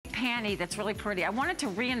panty that's really pretty. I wanted to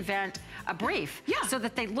reinvent a brief so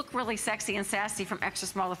that they look really sexy and sassy from extra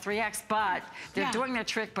small to 3X, but they're doing their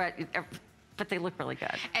trick, but they look really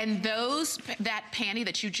good. And that panty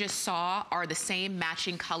that you just saw are the same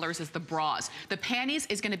matching colors as the bras. The panties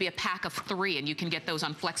is gonna be a pack of 3, and you can get those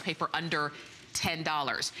on FlexPay for under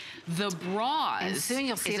 $10. The bras, and soon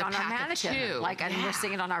you'll see it on our mannequin. Like, and we're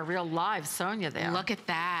seeing it on our real live Sonia there. Look at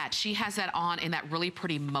that. She has that on in that really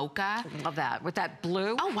pretty mocha. Love that. With that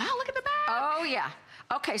blue. Oh, wow, look at the back. Oh, yeah.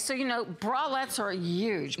 Okay, so you know, bralettes are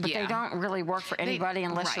huge, but they don't really work for anybody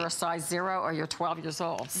unless you're a size 0 or you're 12 years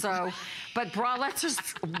old. So, but bralettes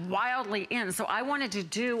are wildly in. So I wanted to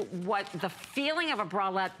do what the feeling of a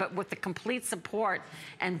bralette, but with the complete support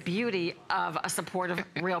and beauty of a supportive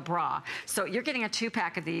real bra. So you're getting a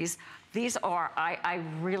 2-pack of these. These are, I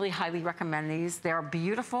really highly recommend these. They're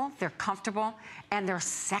beautiful, they're comfortable, and they're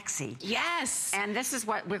sexy. Yes. And this is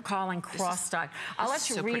what we're calling cross-style. I'll let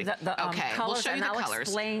you read the colors, and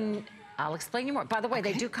I'll explain you more. By the way,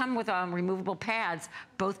 they do come with removable pads,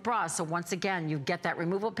 both bras. So once again, you get that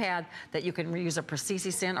removable pad that you can reuse a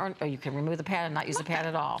prosthesis in, or you can remove the pad and not use the pad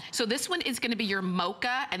at all. So this one is going to be your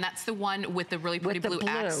mocha, and that's the one with the really pretty blue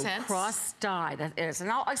accents. Cross dye, that is.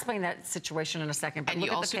 And I'll explain that situation in a second. But and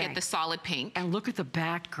you also get the solid pink. And look at the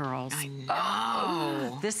back, girls. I know.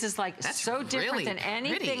 Oh, this is like so different than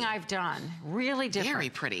anything I've done. Really different. Very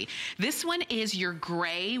pretty. This one is your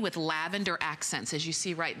gray with lavender accents, as you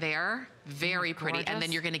see right there. Very pretty. And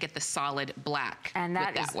then you're going to get the solid black. And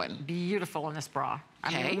that is beautiful in this bra.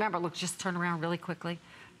 I mean, remember, look, just turn around really quickly.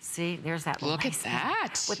 See, there's that lace. Look at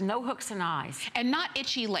that. With no hooks and eyes. And not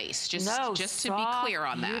itchy lace, just to be clear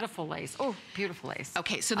on that. Beautiful lace. Oh, beautiful lace.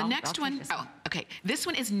 Okay, so the next one, this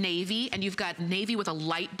one is navy, and you've got navy with a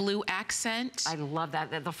light blue accent. I love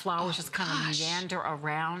that. The flowers just kind of meander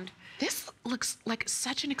around. This looks like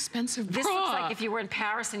such an expensive bra. This looks like if you were in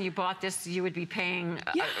Paris and you bought this, you would be paying,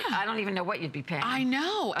 I don't even know what you'd be paying. I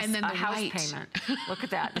know, and then the house payment. Look at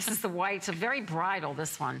that. This is the white. It's a very bridal,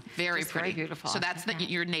 this one. Very pretty. Very beautiful. So that's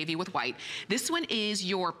your navy with white. This one is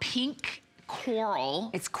your pink coral.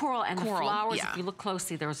 It's coral, and the flowers, if you look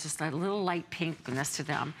closely, there's just a little light pinkness to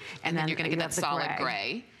them. And then you're gonna get that solid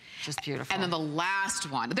gray. Just beautiful. And then the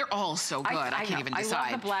last one, they're all so good, I can't even decide.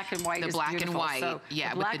 I love the black and white. The black and white, so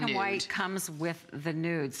the black and white comes with the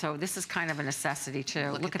nude. So this is kind of a necessity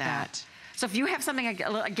too. Look at that. So if you have something,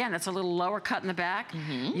 again, that's a little lower cut in the back,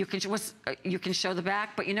 you can show the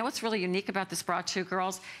back. But you know what's really unique about this bra too,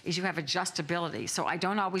 girls, is you have adjustability. So I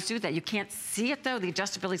don't always do that. You can't see it though. The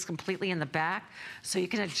adjustability is completely in the back. So you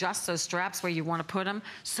can adjust those straps where you want to put them.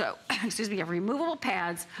 So, excuse me, you have removable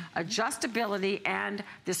pads, adjustability, and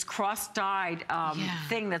this cross-dyed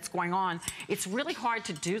thing that's going on. It's really hard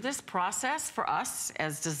to do this process for us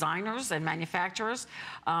as designers and manufacturers.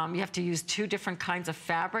 You have to use 2 different kinds of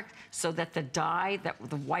fabric so that the dye,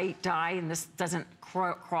 the white dye, and this doesn't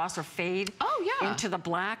cross or fade into the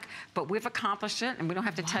black, but we've accomplished it, and we don't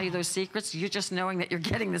have to tell you those secrets. You're just knowing that you're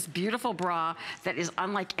getting this beautiful bra that is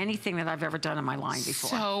unlike anything that I've ever done in my line before.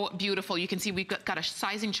 So beautiful. You can see we've got a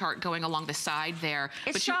sizing chart going along the side there.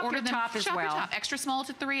 But you order them top as well. Top, extra small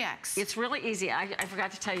to 3X. It's really easy. I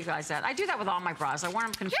forgot to tell you guys that. I do that with all my bras. I want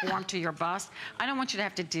them conform to your bust. I don't want you to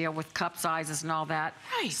have to deal with cup sizes and all that.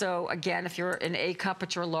 Right. So again, if you're an A cup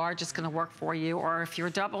but you're large, it's going to work for you. Or if you're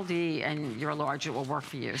a double D and you're large, it will work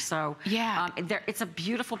for you. So it's a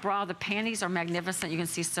beautiful bra. The panties are magnificent. You can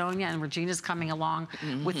see Sonia and Regina's coming along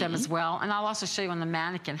with them as well. And I'll also show you on the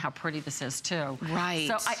mannequin how pretty this is too. Right.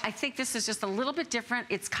 So I think this is just a little bit different.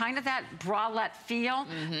 It's kind of that bralette feel,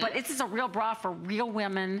 but this is a real bra for real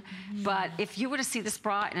women. But if you were to see this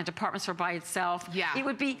bra in a department store by itself, it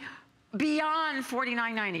would be beyond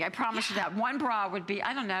 $49.90. I promise you that. One bra would be,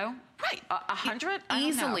 I don't know, right, 100?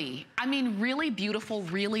 Easily. I mean, really beautiful,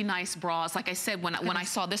 really nice bras. Like I said, when I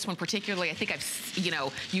saw this one particularly, I think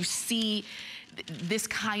you see this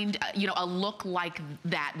kind, a look like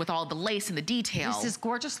that with all the lace and the detail. This is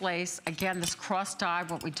gorgeous lace. Again, this cross dye,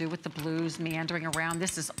 what we do with the blues meandering around,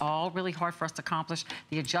 this is all really hard for us to accomplish.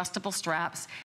 The adjustable straps,